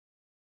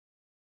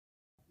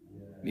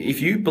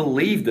If you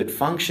believe that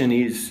function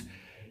is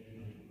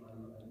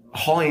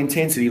high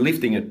intensity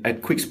lifting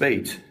at quick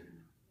speeds,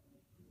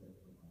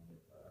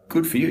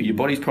 good for you. Your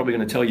body's probably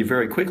going to tell you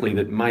very quickly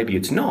that maybe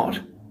it's not.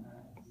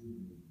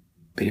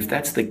 But if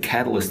that's the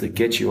catalyst that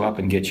gets you up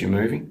and gets you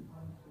moving,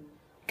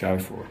 go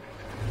for it.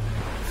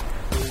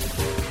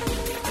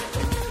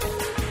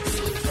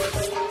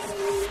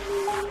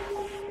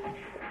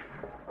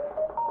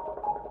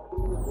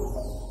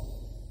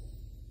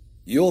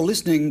 You're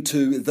listening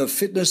to the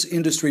Fitness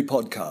Industry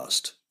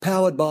Podcast,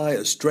 powered by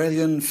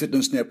Australian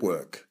Fitness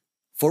Network.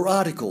 For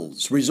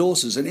articles,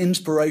 resources and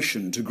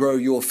inspiration to grow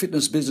your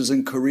fitness business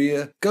and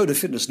career, go to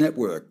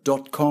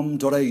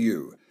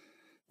fitnessnetwork.com.au,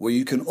 where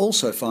you can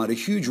also find a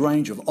huge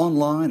range of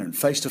online and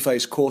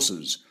face-to-face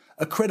courses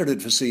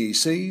accredited for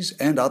CECs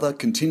and other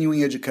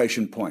continuing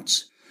education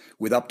points,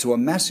 with up to a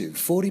massive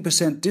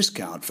 40%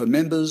 discount for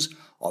members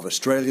of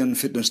Australian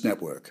Fitness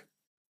Network.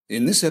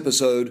 In this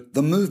episode,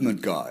 the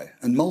movement guy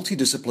and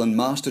multidiscipline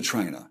master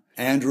trainer,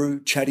 Andrew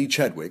Chaddy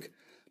Chadwick,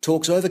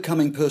 talks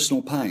overcoming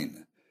personal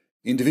pain,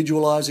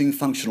 individualising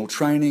functional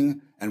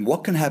training, and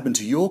what can happen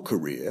to your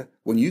career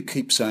when you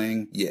keep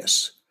saying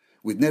yes,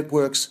 with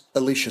Network's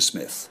Alisha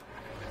Smith.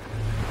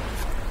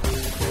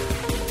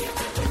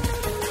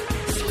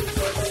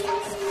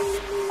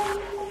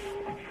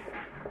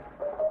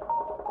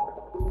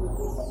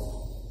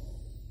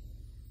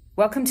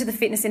 Welcome to the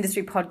Fitness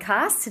Industry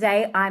Podcast.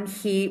 Today I'm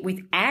here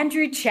with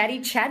Andrew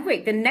Chaddy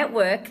Chadwick, the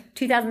Network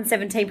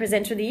 2017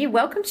 Presenter of the Year.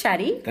 Welcome,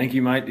 Chaddy. Thank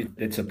you, mate.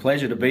 It's a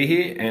pleasure to be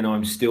here, and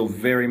I'm still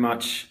very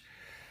much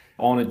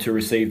honoured to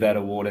receive that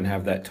award and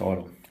have that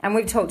title. And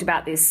we've talked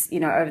about this,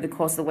 over the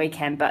course of the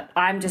weekend, but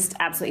I'm just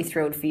absolutely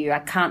thrilled for you. I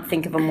can't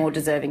think of a more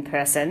deserving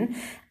person.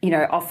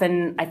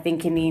 Often I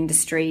think in the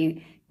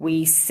industry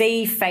we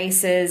see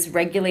faces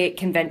regularly at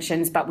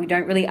conventions, but we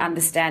don't really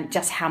understand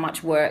just how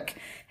much work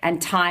and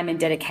time and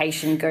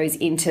dedication goes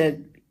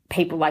into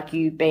people like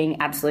you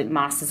being absolute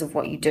masters of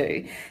what you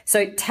do.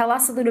 So tell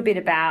us a little bit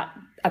about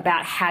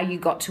how you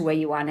got to where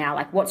you are now.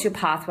 Like, what's your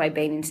pathway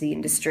been into the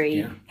industry?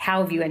 Yeah.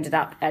 How have you ended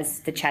up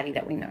as the Chaddy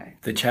that we know?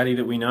 The Chaddy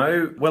that we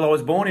know? Well, I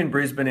was born in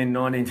Brisbane in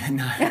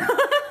 19...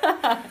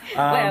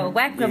 Well,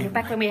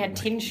 back when we had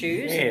tin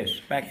shoes. Yes,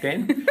 back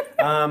then.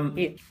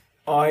 Yeah.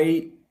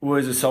 I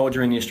was a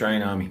soldier in the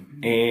Australian Army,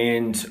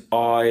 and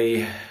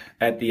I,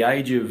 at the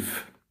age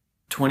of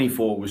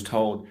 24, was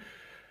told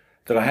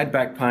that I had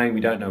back pain. We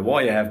don't know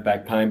why you have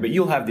back pain, but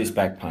you'll have this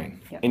back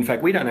pain. Yep. In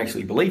fact, we don't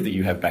actually believe that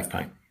you have back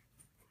pain.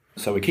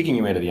 So we're kicking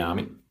you out of the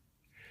army.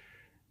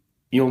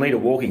 You'll need a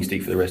walking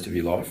stick for the rest of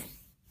your life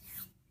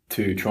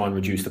to try and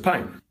reduce the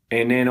pain.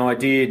 And then I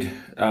did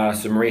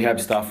some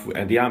rehab stuff,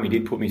 and the army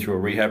did put me through a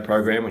rehab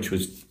program, which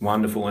was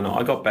wonderful, and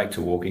I got back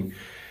to walking.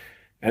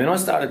 And then I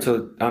started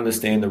to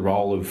understand the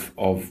role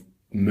of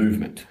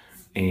movement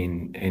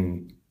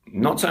and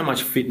not so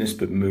much fitness,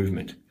 but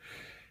movement.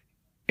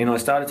 And I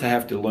started to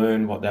have to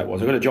learn what that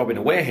was. I got a job in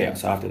a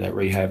warehouse after that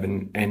rehab,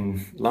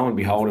 and lo and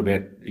behold,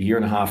 about a year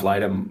and a half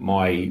later,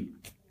 my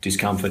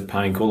discomfort,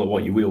 pain, call it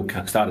what you will,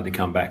 started to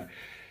come back.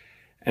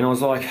 And I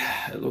was like,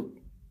 look,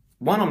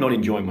 one, I'm not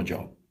enjoying my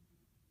job.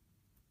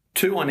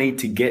 Two, I need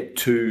to get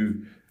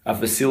to a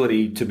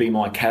facility to be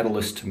my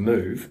catalyst to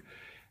move,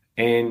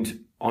 and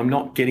I'm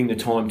not getting the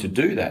time to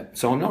do that.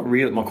 So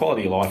my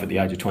quality of life at the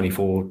age of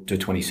 24 to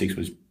 26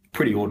 was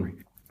pretty ordinary.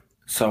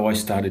 So I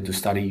started to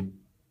study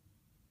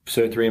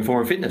Cert 3 and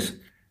 4 in fitness.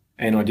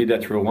 And I did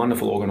that through a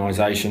wonderful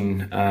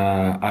organisation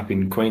up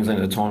in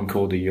Queensland at the time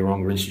called the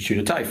Yeronga Institute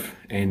of TAFE.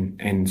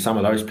 And some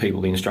of those people,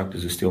 the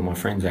instructors, are still my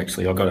friends,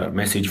 actually. I got a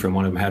message from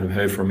one of them, hadn't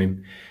heard from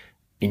him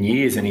in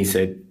years, and he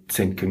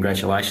sent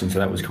congratulations, so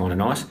that was kind of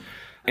nice.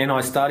 And I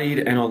studied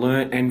and I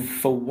learned, and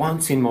for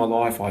once in my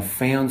life, I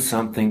found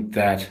something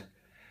that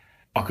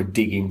I could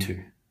dig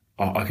into.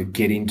 I could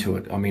get into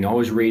it. I mean, I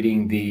was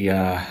reading the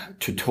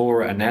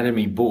Tutora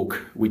Anatomy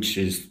book, which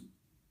is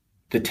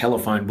the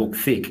telephone book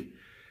thick,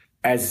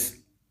 as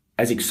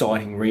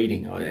exciting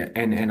reading.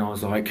 And I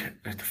was like,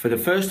 for the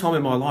first time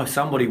in my life,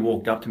 somebody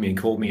walked up to me and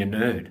called me a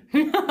nerd.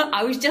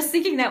 I was just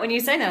thinking that when you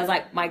said that. I was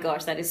like, my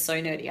gosh, that is so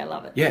nerdy. I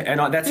love it. Yeah,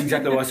 and that's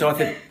exactly what I said. I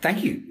said,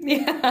 thank you.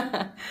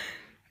 Yeah.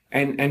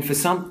 And for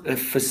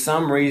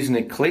some reason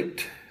it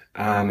clicked.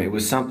 It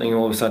was something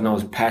all of a sudden I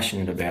was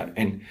passionate about.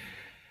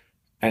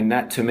 And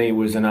that to me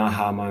was an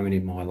aha moment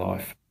in my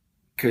life.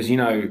 Because,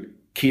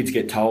 kids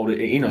get told,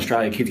 in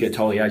Australia, kids get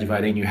told at the age of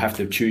 18, you have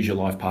to choose your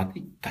life path.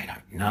 They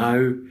don't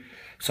know.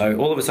 So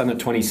all of a sudden at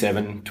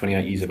 27,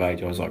 28 years of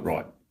age, I was like,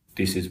 right,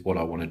 this is what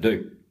I want to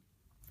do.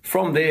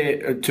 From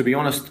there, to be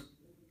honest,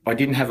 I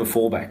didn't have a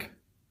fallback.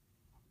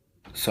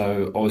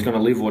 So I was going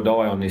to live or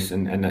die on this,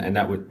 and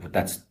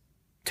that's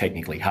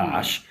technically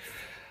harsh.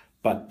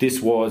 But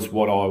this was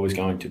what I was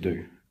going to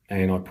do.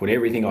 And I put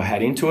everything I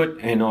had into it,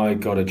 and I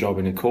got a job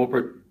in a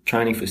corporate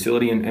training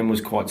facility and was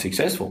quite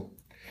successful.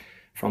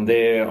 From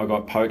there, I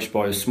got poached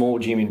by a small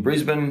gym in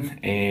Brisbane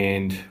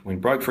and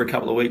went broke for a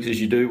couple of weeks, as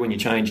you do when you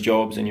change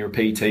jobs and you're a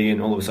PT,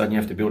 and all of a sudden you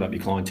have to build up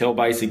your clientele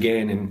base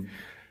again, and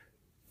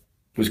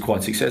was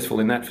quite successful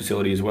in that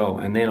facility as well.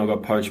 And then I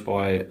got poached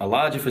by a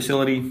larger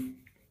facility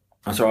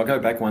So I'll go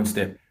back one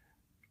step.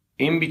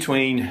 In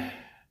between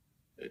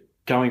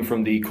going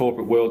from the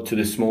corporate world to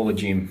the smaller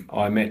gym,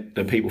 I met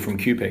the people from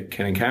QPEC,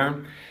 Ken and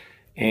Karen,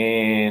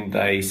 and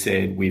they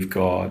said, we've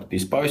got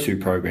this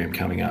BOSU program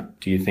coming up.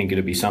 Do you think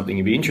it'd be something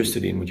you'd be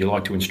interested in? Would you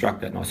like to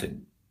instruct that? And I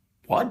said,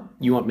 what?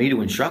 You want me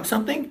to instruct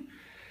something?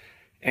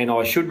 And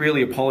I should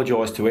really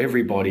apologise to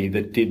everybody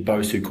that did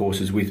BOSU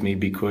courses with me,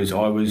 because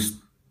I was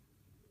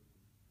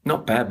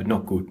not bad, but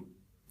not good.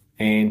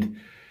 And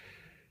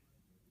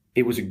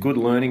it was a good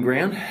learning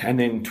ground. And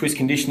then twist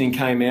conditioning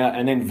came out,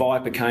 and then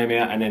Viper came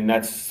out, and then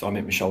I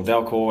met Michelle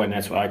Dalcour, and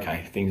that's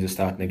okay, things are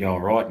starting to go all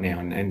right now.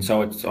 And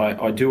so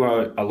I do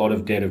owe a lot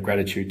of debt of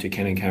gratitude to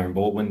Ken and Karen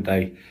Baldwin.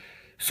 They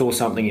saw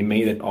something in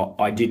me that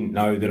I didn't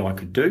know that I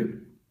could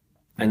do.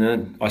 And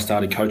then I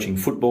started coaching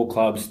football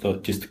clubs,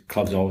 just the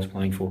clubs I was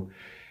playing for.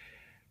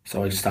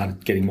 So I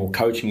started getting more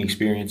coaching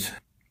experience.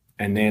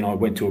 And then I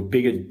went to a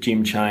bigger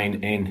gym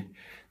chain, and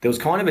there was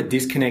kind of a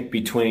disconnect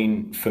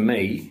between, for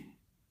me,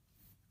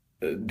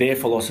 their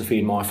philosophy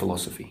and my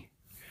philosophy.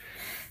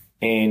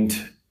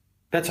 And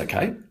that's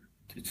okay.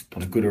 It's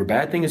not a good or a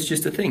bad thing. It's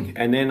just a thing.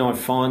 And then I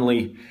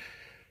finally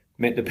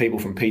met the people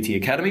from PT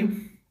Academy,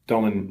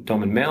 Dom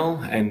and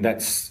Mel, and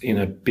that's in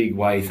a big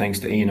way thanks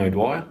to Ian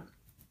O'Dwyer.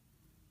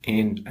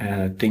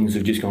 And things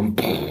have just gone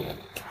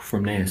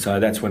from there. So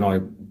that's when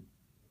I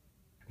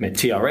met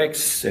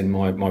TRX, and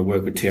my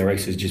work with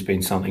TRX has just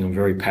been something I'm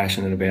very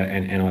passionate about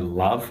and I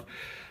love.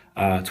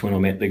 It's when I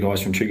met the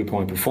guys from Trigger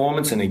Point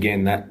Performance, and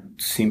again, that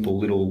simple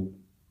little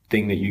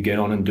thing that you get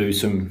on and do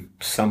some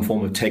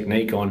form of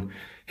technique on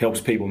helps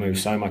people move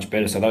so much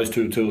better. So those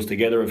two tools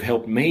together have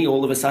helped me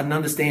all of a sudden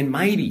understand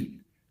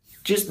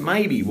just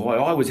maybe, why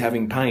I was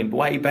having pain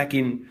way back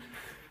in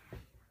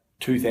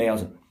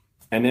 2000.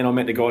 And then I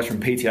met the guys from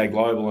PTA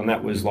Global, and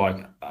that was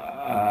like,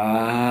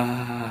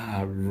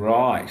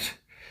 right.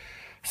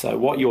 So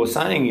what you're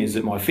saying is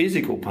that my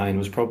physical pain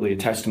was probably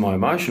attached to my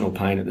emotional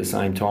pain at the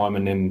same time,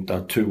 and then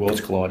the two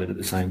worlds collided at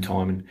the same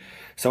time. And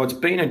so it's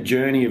been a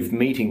journey of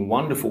meeting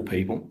wonderful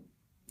people.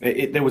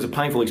 There was a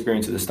painful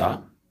experience at the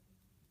start.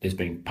 There's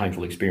been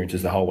painful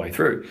experiences the whole way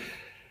through.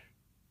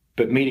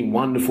 But meeting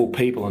wonderful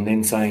people and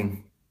then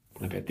saying,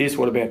 what about this,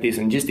 what about this,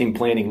 and just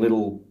implanting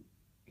little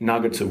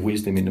nuggets of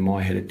wisdom into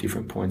my head at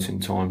different points in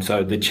time.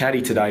 So the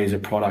Chaddy today is a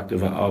product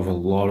of a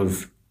lot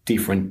of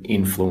different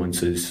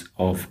influences,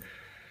 of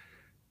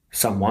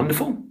some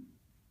wonderful,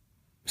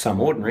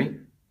 some ordinary,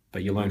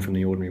 but you learn from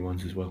the ordinary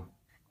ones as well.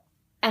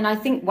 And I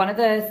think one of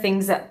the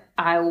things that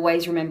I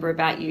always remember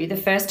about you, the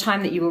first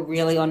time that you were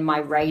really on my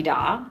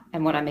radar,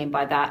 and what I mean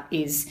by that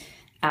is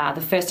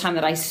the first time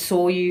that I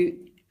saw you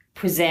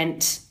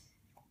present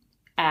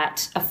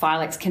at a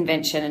Filex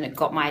convention and it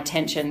got my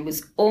attention,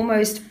 was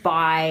almost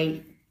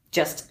by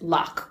just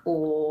luck,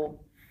 or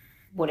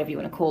whatever you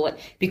want to call it,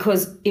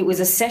 because it was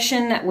a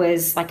session that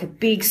was like a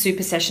big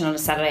super session on a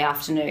Saturday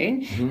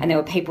afternoon, and there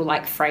were people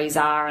like Fraser,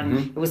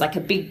 and it was like a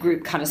big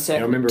group kind of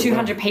circle,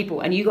 200 people,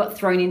 and you got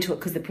thrown into it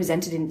because the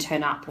presenter didn't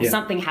turn up or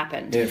something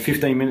happened. Yeah,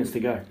 15 minutes to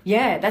go.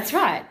 Yeah, that's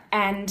right.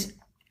 And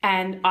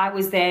I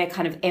was there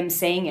kind of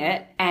emceeing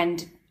it,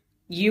 and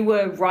you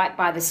were right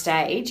by the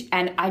stage,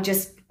 and I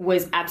just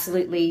was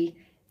absolutely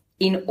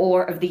in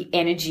awe of the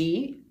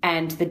energy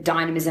and the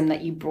dynamism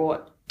that you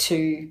brought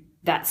to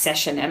that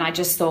session. And I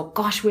just thought,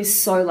 gosh, we're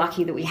so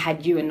lucky that we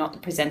had you and not the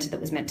presenter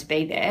that was meant to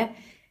be there.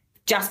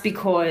 Just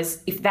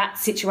because if that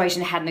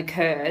situation hadn't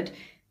occurred,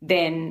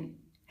 then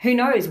who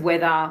knows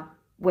whether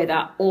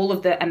all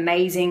of the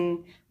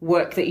amazing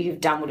work that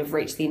you've done would have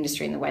reached the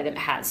industry in the way that it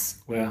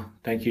has. Wow,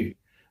 thank you.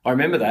 I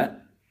remember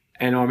that,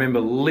 and I remember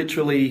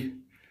literally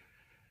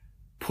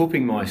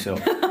pooping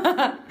myself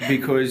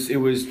because it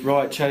was,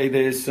 right, Chaddy,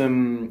 there's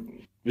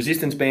some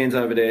resistance bands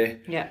over there.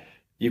 Yeah.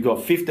 You've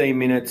got 15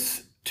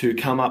 minutes to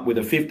come up with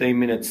a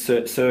 15-minute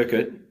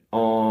circuit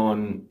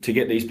to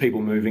get these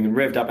people moving and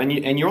revved up.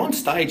 And you're on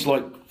stage.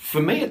 Like,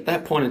 for me at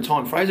that point in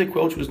time, Fraser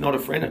Quelch was not a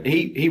friend.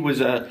 He was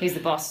a... He's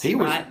the boss, he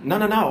was, right? No,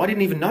 I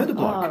didn't even know the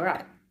bloke. Oh,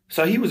 right.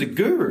 So he was a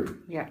guru.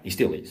 Yeah. He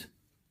still is.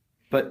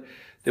 But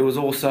there was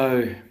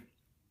also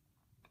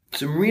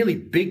some really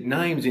big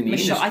names in the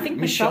industry. I think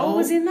Michelle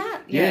was in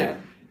that. Yeah.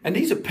 And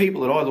these are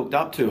people that I looked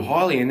up to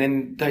highly. And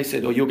then they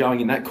said, oh, you're going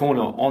in that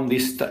corner on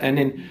this. And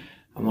then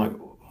I'm like,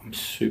 I'm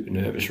super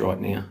nervous right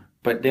now.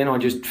 But then I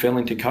just fell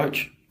into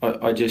coach. I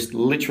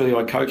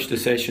coached a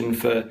session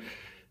for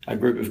a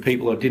group of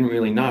people I didn't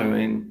really know.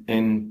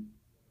 And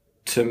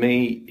to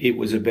me, it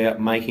was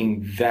about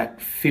making that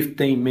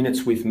 15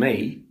 minutes with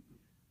me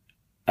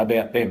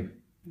about them.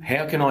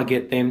 How can I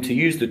get them to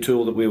use the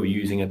tool that we were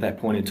using at that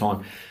point in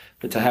time?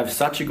 But to have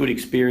such a good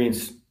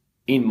experience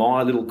in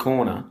my little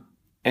corner,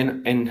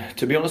 and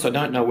to be honest, I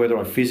don't know whether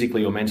I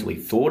physically or mentally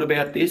thought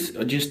about this.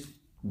 I just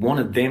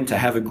wanted them to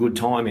have a good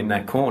time in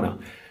that corner.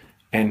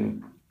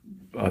 And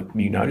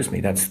you noticed me.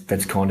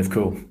 That's kind of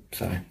cool.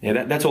 So,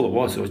 yeah, that's all it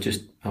was. It was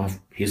just,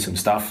 here's some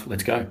stuff.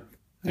 Let's go.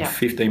 Yeah.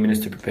 15 minutes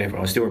to prepare for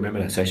it. I still remember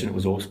that session. It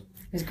was awesome.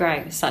 It was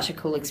great. It was such a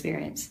cool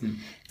experience.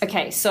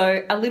 Okay,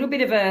 so a little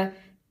bit of a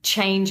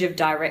change of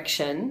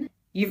direction.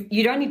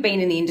 you'd only been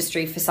in the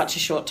industry for such a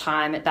short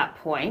time at that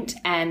point,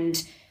 and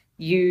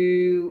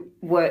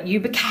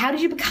how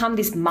did you become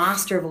this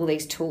master of all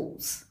these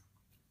tools?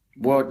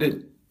 Well,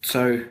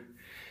 so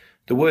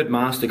the word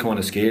master kind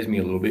of scares me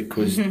a little bit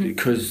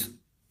because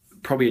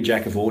probably a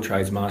jack of all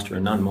trades, master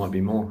of none might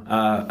be more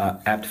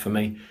apt for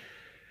me.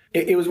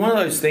 It was one of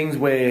those things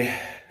where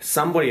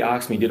somebody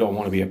asked me, did I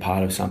want to be a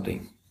part of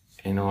something?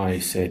 And I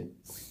said,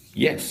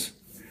 yes.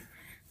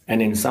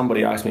 And then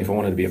somebody asked me if I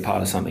wanted to be a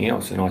part of something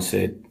else, and I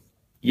said,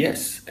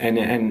 yes.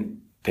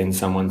 And then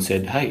someone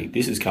said, hey,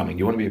 this is coming. Do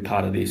you want to be a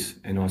part of this?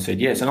 And I said,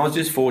 yes. And I was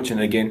just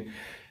fortunate, again,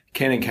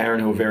 Ken and Karen,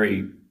 who are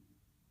very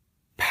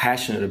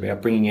passionate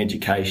about bringing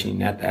education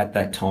in at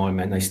that time,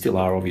 and they still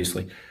are,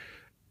 obviously,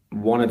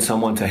 wanted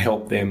someone to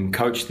help them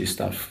coach this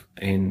stuff.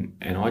 And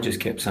I just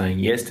kept saying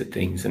yes to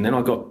things. And then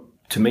I got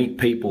to meet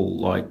people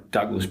like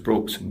Douglas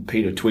Brooks and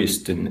Peter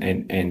Twist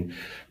and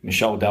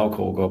Michelle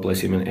Dalcor, God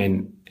bless him,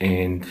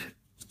 and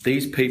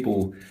these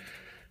people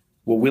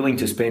were willing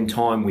to spend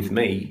time with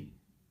me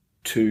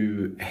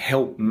to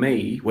help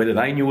me, whether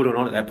they knew it or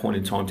not at that point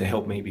in time, to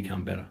help me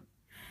become better.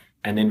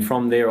 And then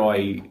from there,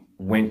 I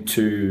went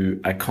to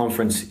a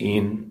conference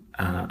in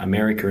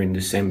America in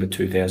December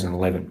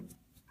 2011,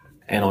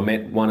 and I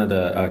met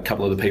a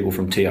couple of the people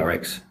from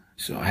TRX.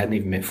 So I hadn't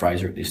even met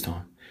Fraser at this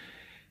time.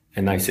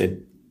 And they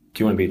said,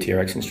 do you want to be a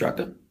TRX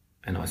instructor?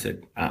 And I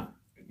said,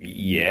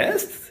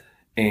 yes.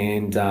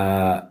 And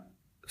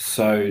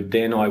so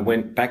then I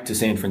went back to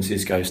San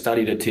Francisco,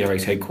 studied at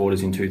TRX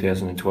headquarters in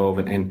 2012,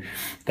 and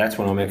that's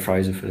when I met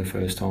Fraser for the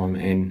first time.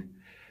 And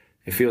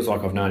it feels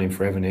like I've known him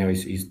forever now.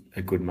 He's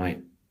a good mate.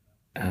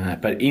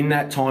 But in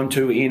that time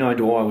too, Ian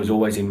O'Dwyer was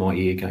always in my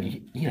ear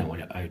going, you know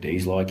what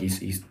OD's like.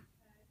 He's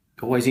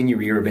always in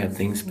your ear about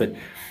things. But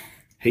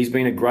he's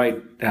been a great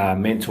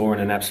mentor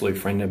and an absolute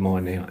friend of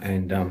mine now.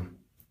 And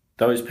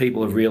those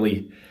people have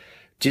really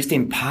just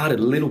imparted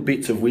little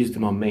bits of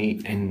wisdom on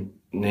me, and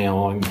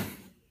now I'm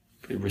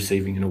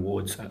receiving an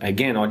award. So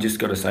again, I just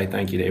got to say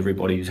thank you to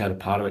everybody who's had a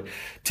part of it.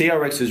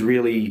 TRX is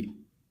really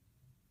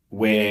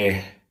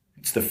where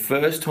it's the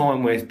first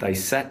time where they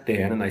sat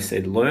down and they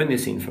said, learn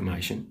this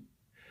information,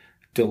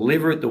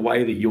 deliver it the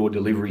way that your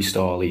delivery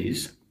style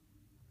is,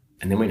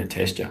 and then we're going to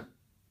test you. And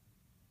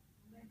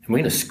we're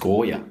going to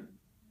score you.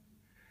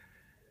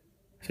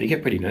 So you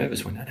get pretty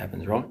nervous when that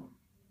happens, right?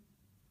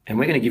 And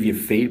we're going to give you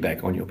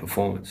feedback on your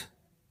performance.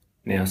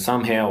 Now,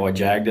 somehow I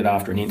jagged it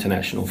after an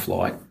international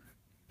flight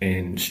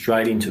and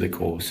straight into the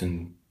course,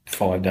 and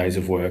 5 days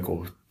of work,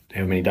 or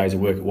how many days of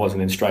work it was,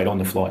 and then straight on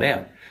the flight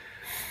out.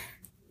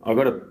 I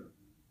got a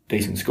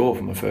decent score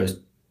for my first,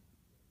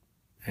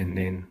 and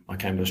then I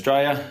came to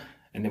Australia,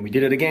 and then we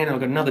did it again, and I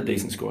got another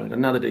decent score, and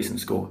another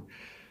decent score.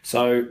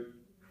 So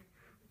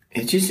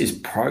it's just this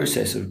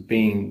process of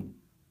being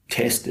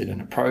tested, and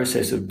a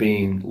process of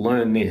being,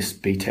 learn this,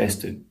 be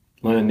tested,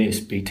 learn this,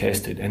 be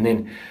tested. And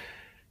then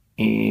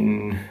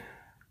in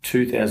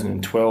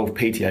 2012,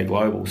 PTA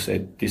Global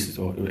said, this is,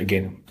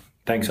 again,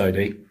 thanks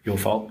OD, your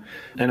fault.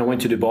 And I went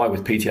to Dubai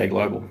with PTA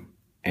Global,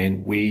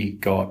 and we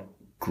got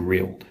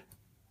grilled.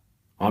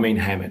 I mean,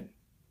 hammered.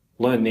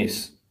 Learn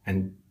this.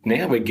 And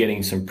now we're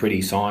getting some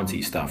pretty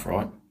sciencey stuff,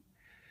 right?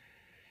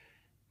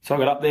 So I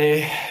got up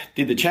there,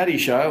 did the Chaddy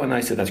show, and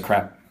they said, that's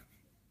crap.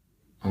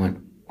 I went,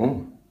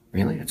 oh,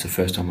 really? That's the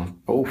first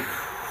time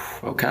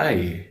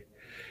okay.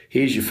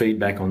 Here's your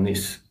feedback on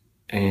this.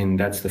 And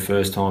that's the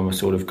first time I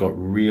sort of got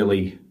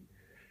really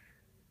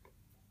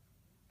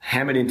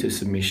hammered into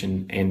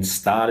submission and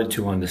started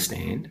to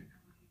understand.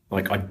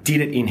 Like, I did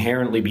it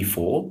inherently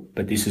before,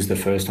 but this is the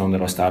first time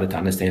that I started to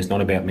understand it's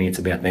not about me, it's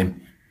about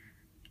them.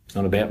 It's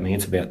not about me,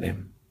 it's about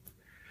them.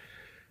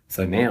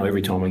 So now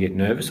every time I get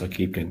nervous, I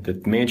keep getting,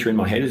 the mantra in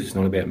my head is, it's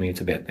not about me,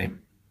 it's about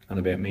them. It's not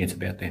about me, it's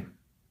about them.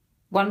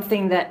 One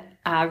thing that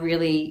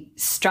really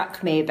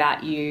struck me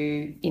about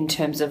you in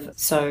terms of,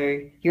 so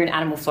you're an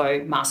animal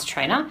flow master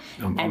trainer.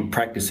 I'm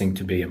practicing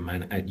to be a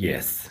man.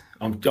 Yes.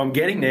 I'm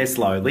getting there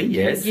slowly,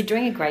 yes. You're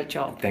doing a great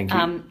job. Thank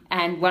you.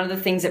 And one of the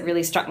things that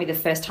really struck me the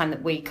first time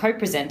that we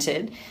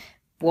co-presented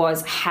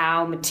was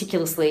how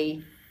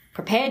meticulously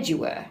prepared you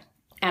were.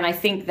 And I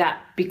think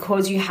that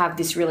because you have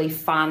this really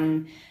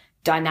fun,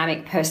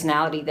 dynamic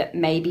personality, that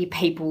maybe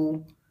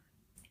people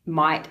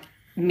might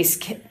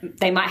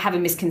have a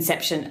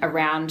misconception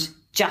around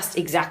just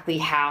exactly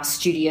how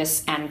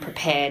studious and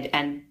prepared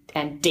and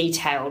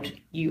detailed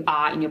you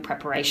are in your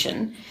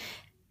preparation.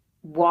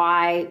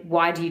 Why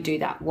do you do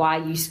that? Why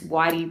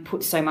do you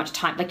put so much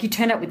time? Like, you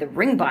turned up with a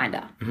ring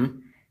binder. Mm-hmm.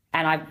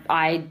 And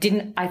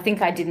I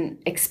think I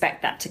didn't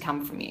expect that to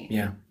come from you.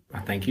 Yeah,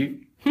 thank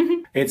you.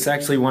 It's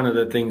actually one of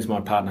the things my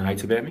partner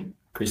hates about me,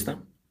 Krista,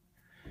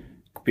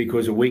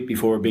 because a week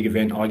before a big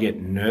event, I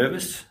get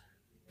nervous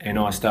and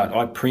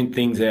I print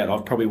things out.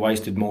 I've probably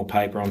wasted more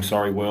paper, I'm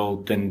sorry,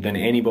 world, than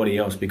anybody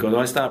else, because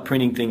I start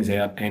printing things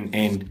out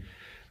and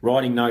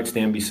writing notes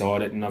down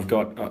beside it. And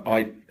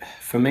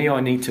for me,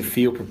 I need to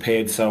feel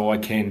prepared so I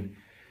can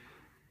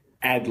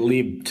ad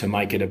lib to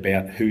make it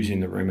about who's in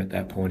the room at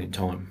that point in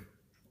time.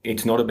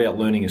 it's not about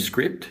learning a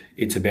script.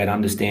 It's about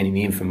understanding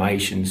the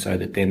information so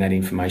that then that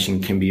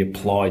information can be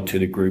applied to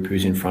the group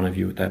who's in front of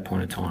you at that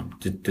point in time.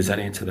 Does that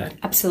answer that?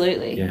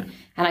 Absolutely. Yeah.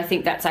 And I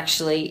think that's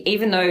actually,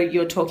 even though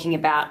you're talking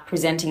about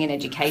presenting an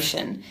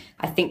education,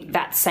 I think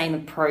that same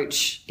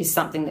approach is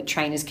something that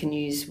trainers can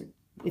use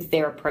with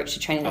their approach to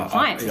training their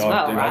clients as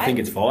well, right? I think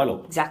it's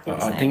vital. Exactly the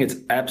same. I think it's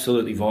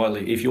absolutely vital.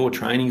 If you're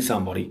training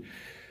somebody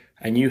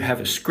and you have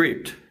a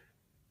script,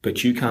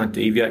 but you can't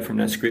deviate from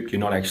that script,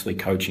 you're not actually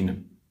coaching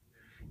them.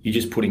 You're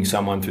just putting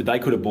someone through. They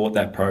could have bought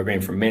that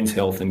program from Men's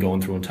Health and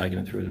gone through and taken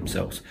it through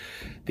themselves.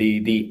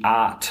 The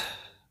art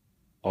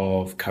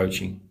of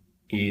coaching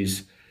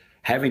is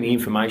having the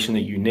information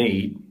that you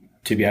need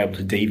to be able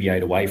to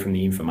deviate away from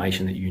the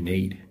information that you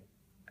need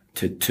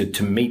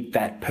to meet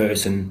that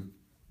person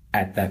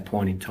at that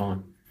point in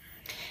time.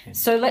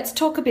 So let's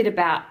talk a bit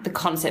about the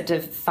concept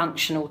of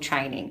functional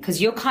training,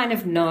 because you're kind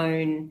of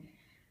known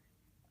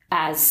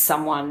as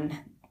someone,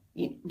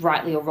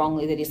 rightly or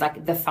wrongly, that is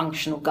like the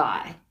functional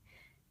guy.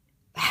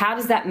 How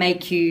does that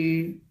make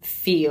you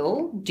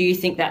feel? Do you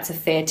think that's a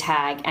fair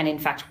tag? And in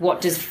fact, what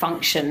does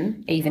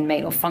function even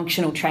mean, or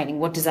functional training?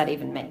 What does that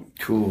even mean?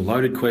 Cool.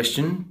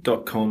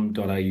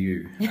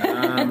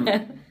 Loadedquestion.com.au.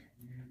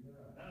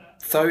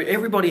 So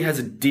everybody has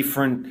a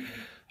different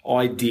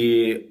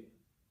idea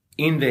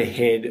in their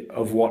head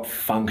of what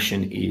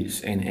function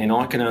is. And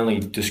I can only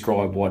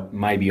describe what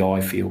maybe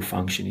I feel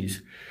function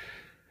is.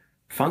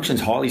 Function's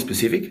highly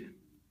specific,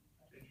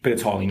 but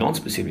it's highly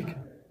non-specific.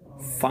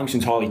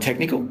 Function's highly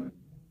technical,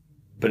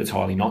 but it's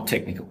highly not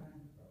technical.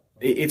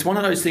 It's one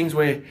of those things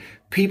where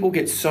people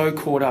get so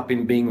caught up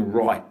in being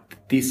right,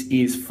 this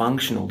is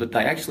functional, that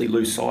they actually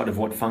lose sight of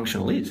what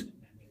functional is,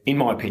 in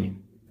my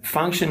opinion.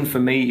 Function for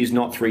me is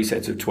not 3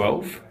 sets of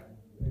 12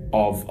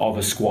 of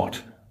a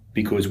squat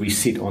because we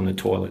sit on the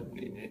toilet.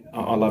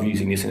 I love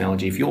using this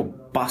analogy. If you're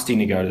busting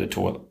to go to the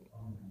toilet,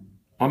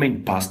 I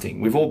mean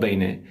busting, we've all been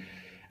there,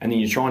 and then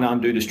you're trying to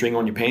undo the string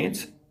on your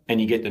pants and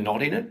you get the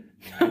knot in it,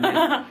 and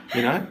then,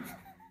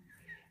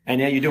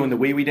 and now you're doing the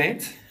wee-wee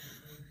dance.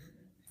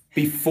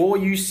 Before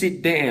you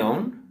sit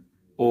down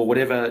or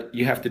whatever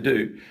you have to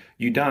do,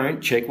 you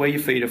don't check where your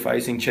feet are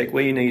facing, check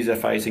where your knees are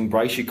facing,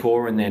 brace your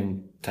core, and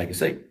then take a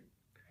seat.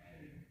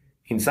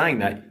 In saying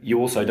that, you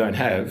also don't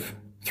have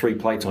 3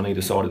 plates on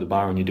either side of the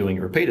bar and you're doing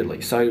it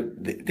repeatedly. So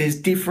there's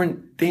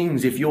different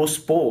things. If your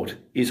sport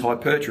is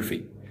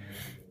hypertrophy,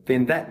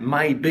 then that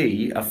may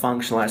be a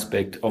functional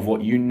aspect of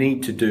what you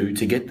need to do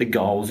to get the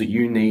goals that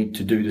you need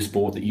to do the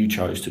sport that you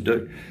chose to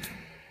do.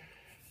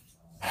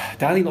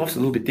 Daily life's a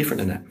little bit different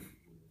than that.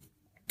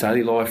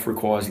 Daily life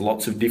requires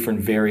lots of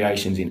different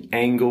variations in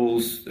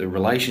angles, the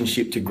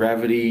relationship to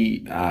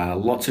gravity,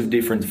 lots of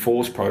different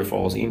force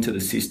profiles into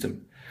the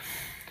system.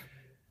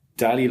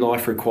 Daily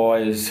life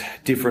requires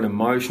different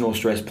emotional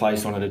stress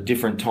placed on it at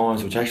different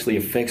times, which actually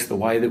affects the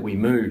way that we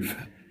move.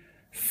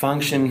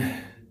 Function,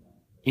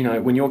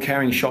 when you're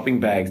carrying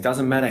shopping bags,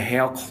 doesn't matter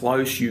how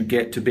close you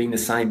get to being the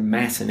same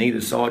mass on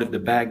either side of the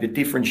bag, the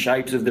different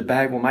shapes of the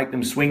bag will make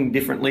them swing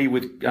differently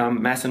with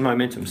mass and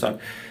momentum. So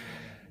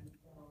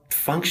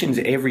function's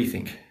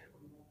everything,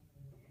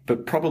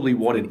 but probably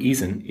what it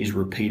isn't is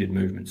repeated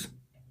movements.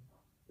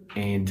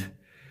 And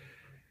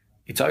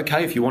it's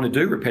okay if you want to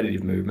do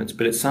repetitive movements,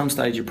 but at some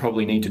stage you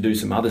probably need to do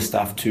some other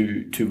stuff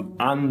to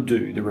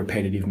undo the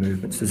repetitive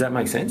movements. Does that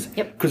make sense?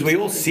 Yep. Because we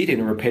all sit in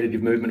a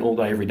repetitive movement all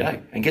day, every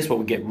day. And guess what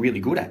we get really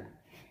good at?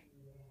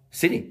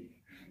 Sitting.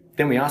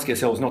 Then we ask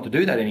ourselves not to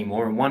do that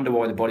anymore and wonder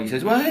why the body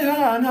says, well,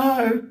 yeah,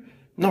 no,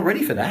 not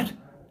ready for that.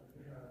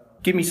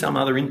 Give me some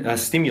other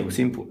stimulus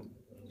input.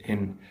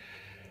 And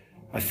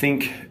I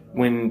think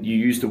when you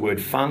use the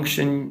word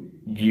function,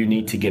 you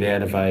need to get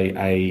out of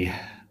a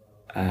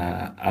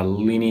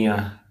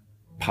linear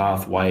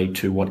pathway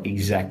to what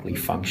exactly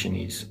function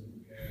is.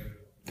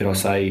 Did I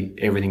say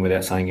everything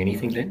without saying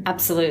anything then?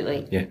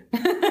 Absolutely. Yeah.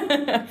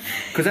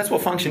 Because that's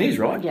what function is,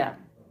 right? Yeah.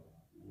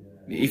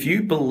 If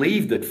you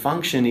believe that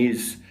function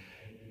is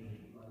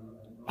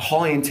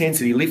high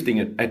intensity lifting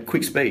at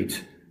quick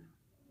speeds,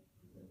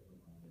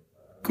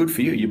 good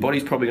for you. Your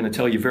body's probably going to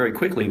tell you very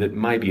quickly that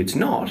maybe it's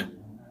not.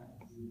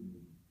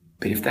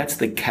 But if that's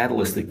the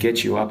catalyst that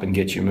gets you up and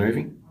gets you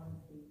moving,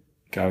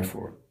 go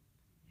for it.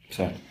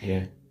 So,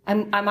 yeah.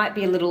 I might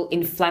be a little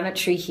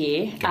inflammatory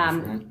here.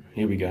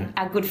 Here we go.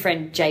 Our good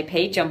friend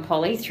JP, John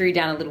Polly, threw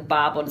down a little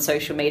barb on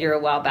social media a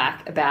while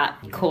back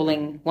about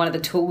calling one of the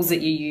tools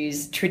that you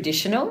use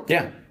traditional.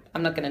 Yeah.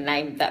 I'm not going to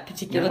name that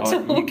particular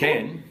tool. You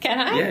can. Can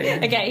I?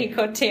 Yeah. Okay, he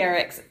called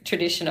TRX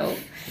traditional.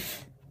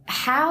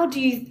 How do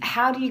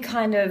you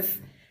kind of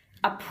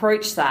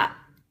approach that?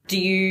 Do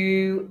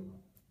you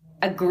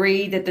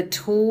agree that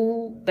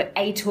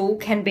a tool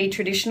can be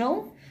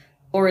traditional,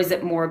 or is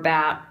it more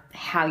about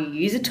how you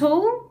use a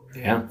tool?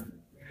 Yeah.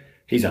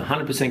 He's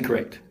 100%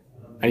 correct.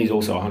 And he's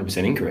also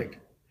 100% incorrect.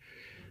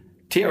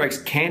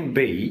 TRX can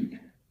be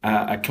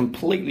a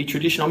completely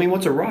traditional... I mean,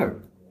 what's a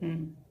row?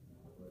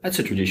 That's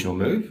a traditional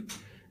move.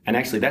 And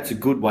actually, that's a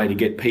good way to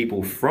get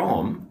people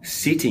from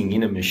sitting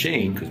in a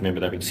machine, because remember,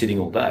 they've been sitting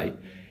all day,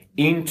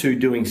 into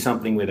doing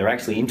something where they're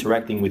actually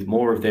interacting with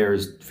more of their,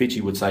 as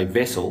Fitchy would say,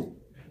 vessel,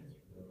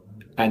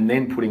 and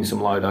then putting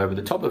some load over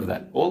the top of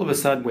that. All of a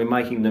sudden, we're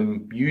making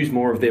them use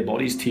more of their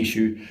body's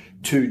tissue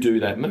to do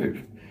that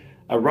move.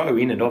 A row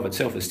in and of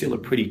itself is still a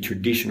pretty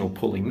traditional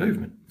pulling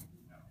movement.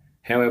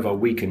 However,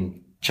 we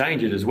can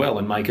change it as well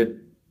and make it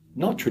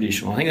not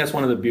traditional. I think that's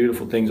one of the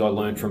beautiful things I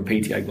learned from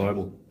PTA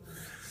Global.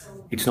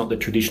 It's not that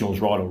traditional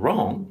is right or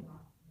wrong,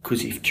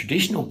 because if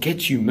traditional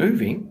gets you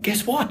moving,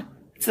 guess what?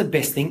 It's the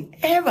best thing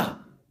ever.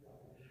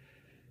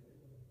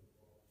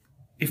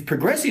 If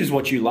progressive is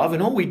what you love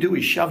and all we do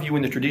is shove you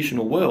in the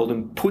traditional world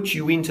and put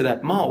you into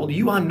that mold,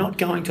 you are not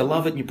going to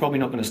love it and you're probably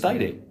not going to stay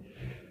there.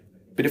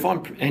 But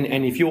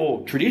if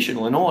you're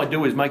traditional and all I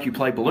do is make you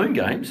play balloon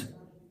games,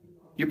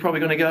 you're probably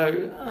going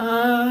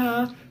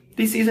to go,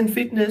 this isn't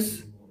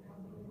fitness.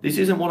 This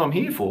isn't what I'm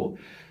here for.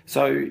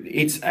 So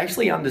it's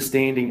actually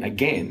understanding,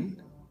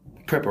 again,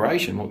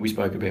 preparation, what we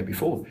spoke about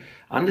before.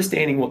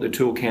 Understanding what the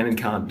tool can and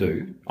can't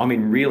do. I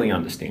mean, really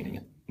understanding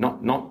it.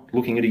 Not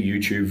looking at a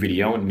YouTube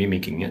video and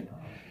mimicking it.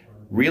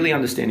 Really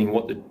understanding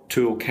what the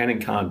tool can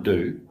and can't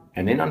do,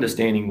 and then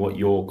understanding what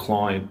your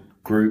client,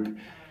 group,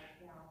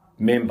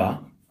 member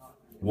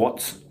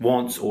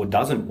wants or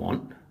doesn't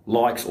want,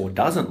 likes or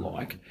doesn't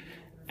like,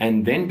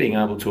 and then being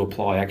able to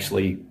apply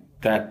actually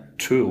that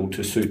tool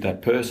to suit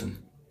that person.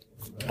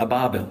 A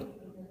barbell.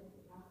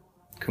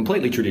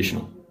 Completely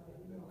traditional.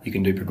 You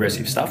can do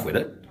progressive stuff with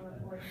it.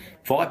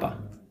 Viper.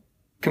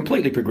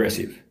 Completely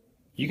progressive.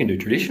 You can do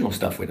traditional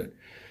stuff with it.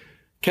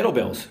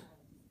 Kettlebells.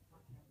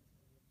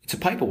 It's a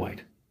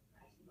paperweight.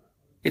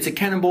 It's a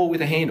cannonball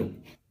with a handle.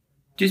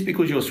 Just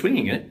because you're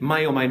swinging it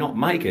may or may not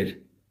make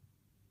it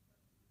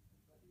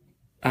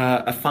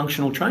a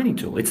functional training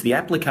tool. It's the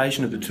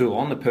application of the tool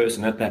on the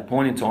person at that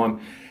point in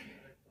time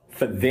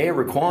for their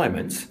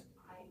requirements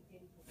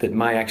that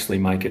may actually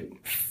make it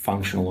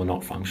functional or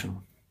not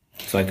functional.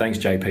 So thanks,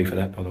 JP, for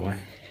that, by the way.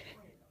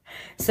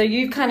 So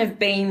you've kind of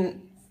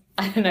been,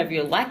 I don't know if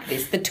you're like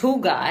this, the tool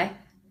guy.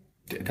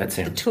 That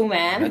sounds... The tool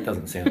man. That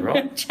doesn't sound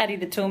right. Chaddy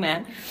the tool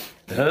man.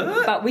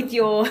 But with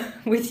your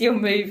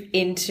move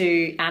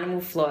into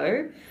animal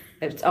flow,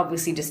 it's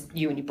obviously just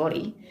you and your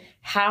body.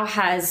 How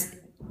has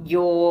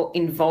your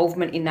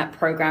involvement in that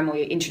program or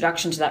your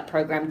introduction to that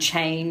program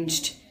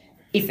changed,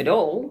 if at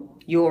all,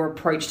 your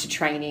approach to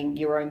training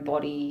your own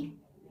body?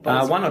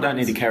 One, I don't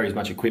need to carry as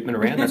much equipment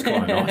around. That's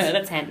kind of nice.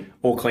 That's handy.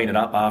 Or clean it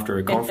up after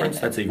a conference.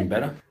 That's even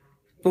better.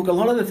 Look, a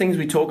lot of the things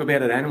we talk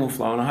about at Animal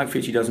Flow, and I hope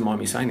Fitchy doesn't mind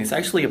me saying this,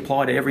 actually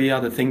apply to every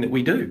other thing that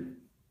we do.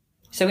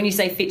 So when you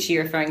say Fitch,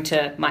 you're referring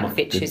to Mike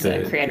Fitch, who's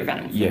the creator of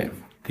Animal Flow? Yeah,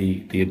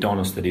 the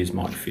Adonis that is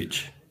Mike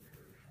Fitch.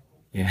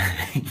 Yeah.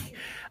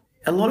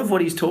 A lot of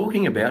what he's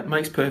talking about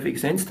makes perfect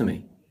sense to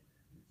me.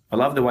 I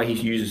love the way he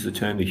uses the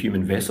term the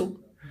human vessel.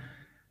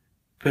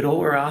 But all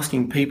we're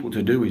asking people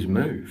to do is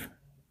move.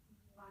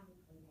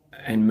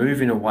 And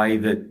move in a way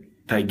that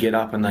they get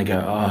up and they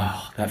go,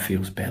 oh, that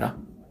feels better.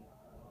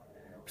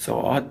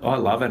 So I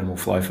love Animal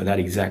Flow for that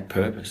exact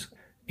purpose.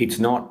 It's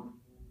not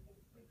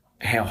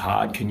how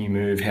hard can you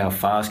move, how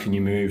fast can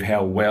you move,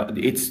 how well.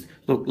 It's,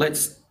 look,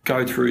 let's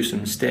go through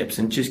some steps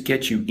and just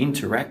get you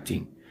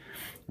interacting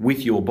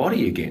with your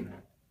body again.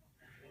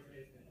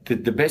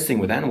 The best thing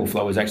with Animal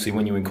Flow is actually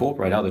when you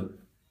incorporate other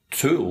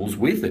tools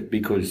with it,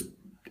 because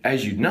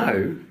as you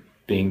know,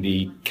 being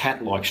the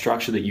cat-like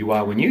structure that you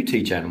are when you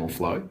teach Animal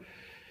Flow,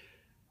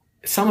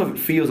 some of it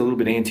feels a little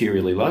bit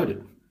anteriorly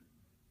loaded.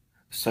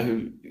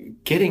 So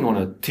getting on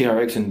a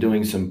TRX and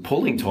doing some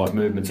pulling type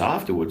movements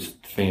afterwards,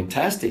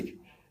 fantastic.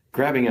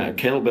 Grabbing a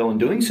kettlebell and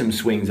doing some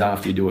swings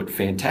after you do it,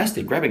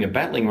 fantastic. Grabbing a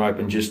battling rope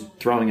and just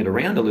throwing it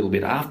around a little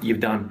bit after you've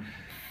done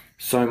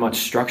so much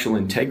structural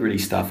integrity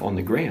stuff on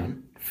the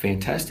ground,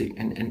 fantastic.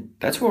 And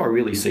that's where I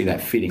really see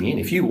that fitting in.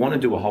 If you want to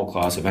do a whole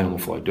class of Animal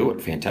Flow, do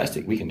it,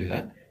 fantastic, we can do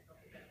that.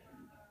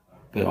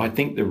 But I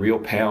think the real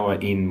power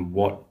in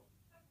what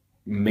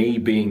me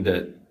being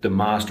the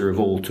master of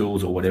all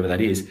tools or whatever that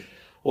is,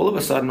 all of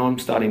a sudden I'm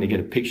starting to get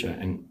a picture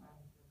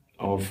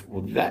of,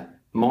 well, that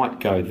might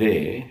go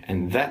there,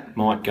 and that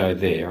might go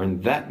there,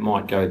 and that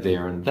might go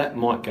there, and that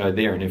might go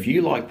there. And if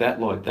you like that,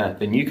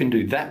 then you can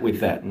do that with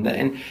that.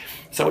 And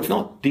so it's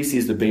not this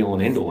is the be-all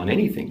and end-all on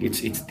anything.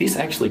 It's this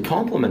actually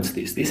complements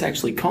this. This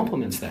actually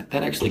complements that.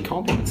 That actually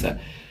complements that.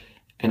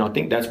 And I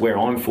think that's where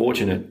I'm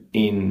fortunate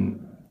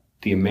in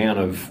the amount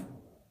of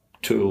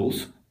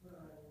tools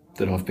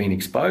that I've been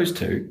exposed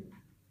to.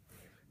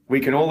 We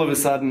can all of a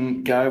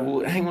sudden go,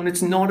 well, hang on,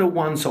 it's not a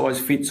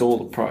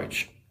one-size-fits-all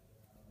approach.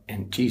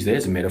 And geez,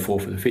 there's a metaphor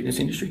for the fitness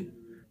industry.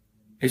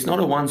 It's not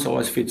a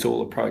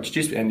one-size-fits-all approach.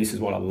 And this is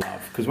what I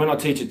love, because when I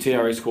teach a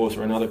TRX course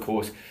or another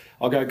course,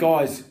 I go,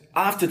 guys,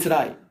 after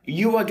today,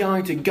 you are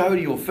going to go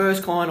to your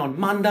first client on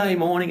Monday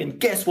morning, and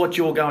guess what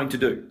you're going to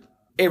do?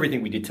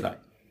 Everything we did today,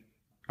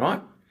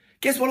 right?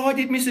 Guess what I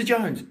did, Mrs.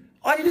 Jones?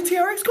 I did a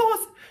TRX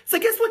course. So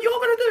guess what you're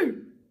going to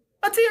do?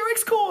 A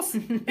TRX course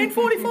in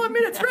 45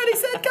 minutes, ready,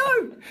 set,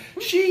 go.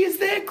 She is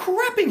there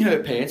crapping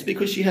her pants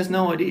because she has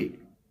no idea.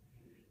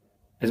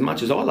 As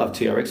much as I love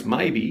TRX,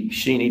 maybe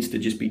she needs to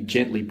just be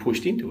gently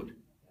pushed into it.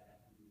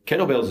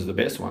 Kettlebells is the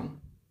best one.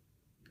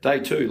 Day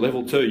 2,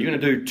 level 2, you're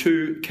going to do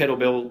 2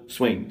 kettlebell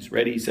swings.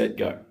 Ready, set,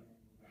 go.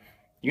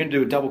 You're going to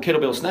do a double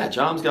kettlebell snatch.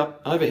 Arms go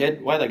up, overhead,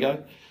 away they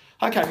go.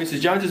 Okay,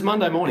 Mrs. Jones, it's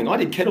Monday morning. I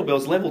did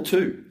kettlebells level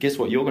 2. Guess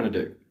what you're going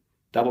to do?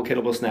 Double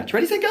kettlebell snatch.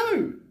 Ready, set,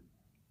 go.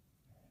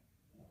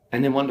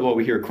 And then wonder why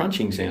we hear a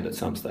crunching sound at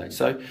some stage.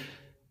 So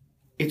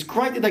it's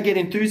great that they get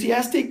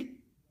enthusiastic,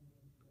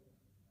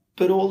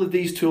 but all of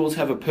these tools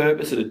have a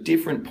purpose at a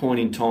different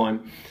point in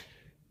time.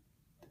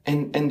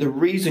 And the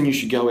reason you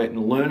should go out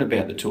and learn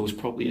about the tools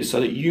properly is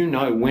so that you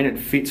know when it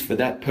fits for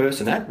that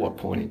person at what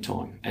point in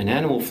time. And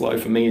animal flow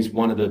for me is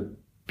one of the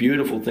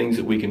beautiful things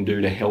that we can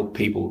do to help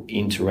people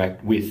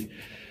interact with,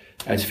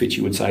 as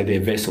Fitchy would say,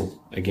 their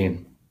vessel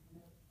again,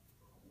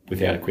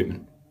 without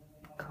equipment.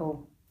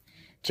 Cool.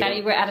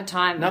 Chaddy, we're out of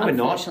time. No,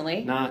 unfortunately.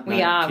 we're not. No,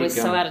 we are. We're going.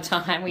 So out of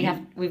time.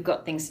 We've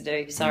got things to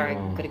do. Sorry,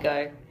 got to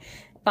go.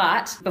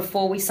 But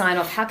before we sign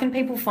off, how can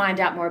people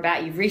find out more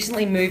about you? You've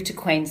recently moved to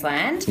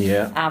Queensland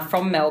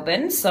from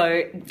Melbourne.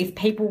 So if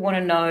people want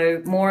to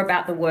know more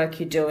about the work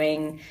you're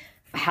doing,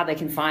 how they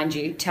can find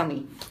you, tell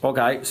me.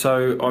 Okay,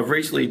 so I've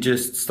recently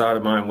just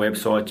started my own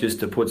website just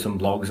to put some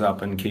blogs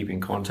up and keep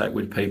in contact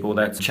with people.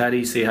 That's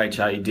Chaddy,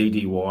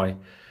 Chaddy,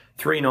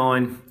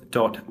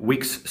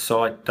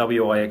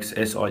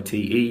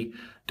 39.wixsite,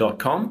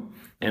 wixsite.com.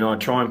 And I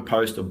try and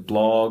post a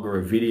blog or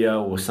a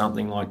video or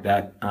something like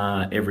that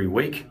every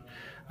week.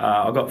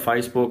 I've got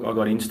Facebook, I've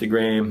got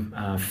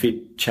Instagram,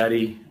 Fit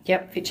Chaddy.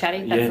 Yep, Fit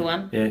Chaddy, that's the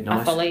one. Yeah,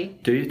 nice. I follow you.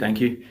 Do you? Thank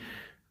you.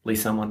 At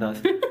least someone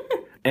does.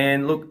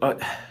 And look,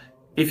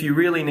 if you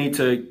really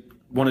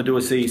want to do a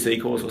CEC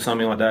course or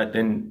something like that,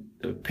 then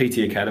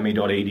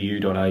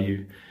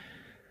ptacademy.edu.au.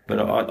 But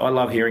I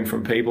love hearing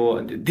from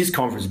people. This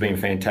conference has been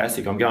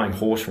fantastic. I'm going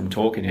hoarse from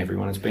talking to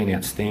everyone. It's been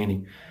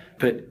outstanding.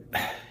 But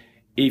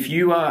if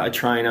you are a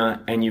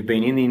trainer and you've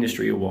been in the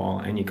industry a while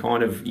and you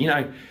kind of,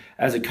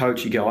 as a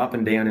coach, you go up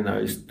and down in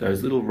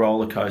those little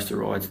roller coaster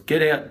rides.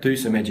 Get out, do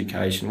some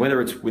education, whether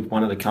it's with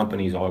one of the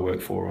companies I work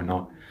for or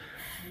not.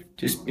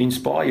 Just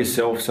inspire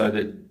yourself so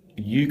that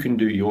you can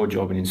do your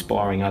job in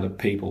inspiring other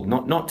people.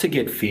 Not to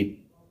get fit,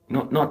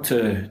 not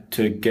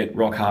to get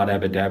rock hard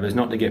abba-dabbas,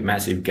 not to get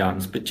massive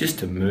guns, but just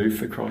to move,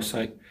 for Christ's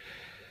sake.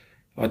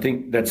 I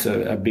think that's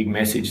a big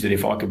message, that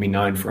if I could be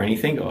known for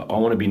anything, I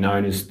want to be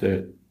known as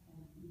the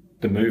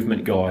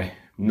movement guy,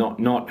 not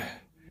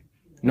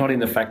in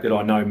the fact that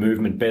I know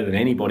movement better than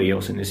anybody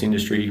else in this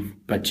industry,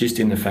 but just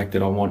in the fact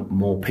that I want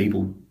more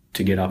people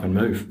to get up and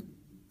move.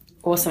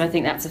 Awesome. I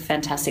think that's a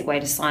fantastic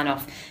way to sign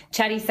off.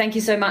 Chaddy, thank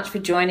you so much for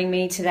joining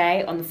me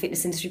today on the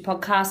Fitness Industry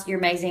Podcast. You're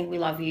amazing. We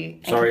love you.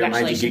 And sorry, I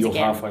made you giggle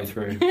again. halfway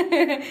through.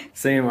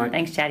 See you, mate.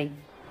 Thanks, Chaddy.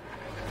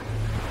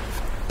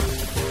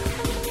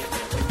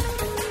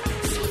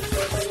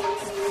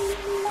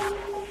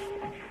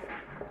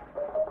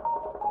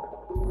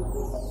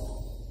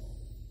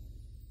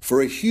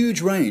 For a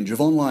huge range of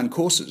online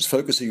courses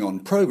focusing on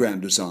program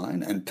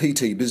design and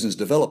PT business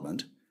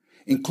development,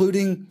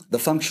 including the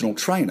Functional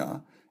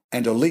Trainer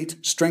and Elite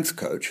Strength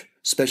Coach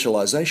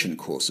specialisation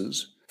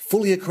courses,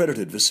 fully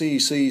accredited for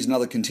CECs and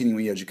other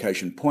continuing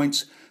education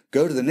points,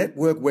 go to the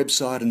Network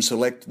website and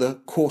select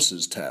the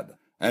Courses tab.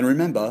 And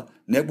remember,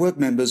 Network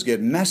members get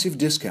massive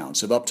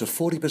discounts of up to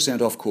 40%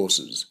 off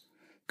courses.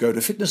 Go to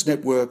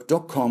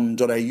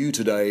fitnessnetwork.com.au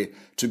today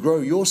to grow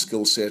your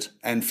skill set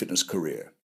and fitness career.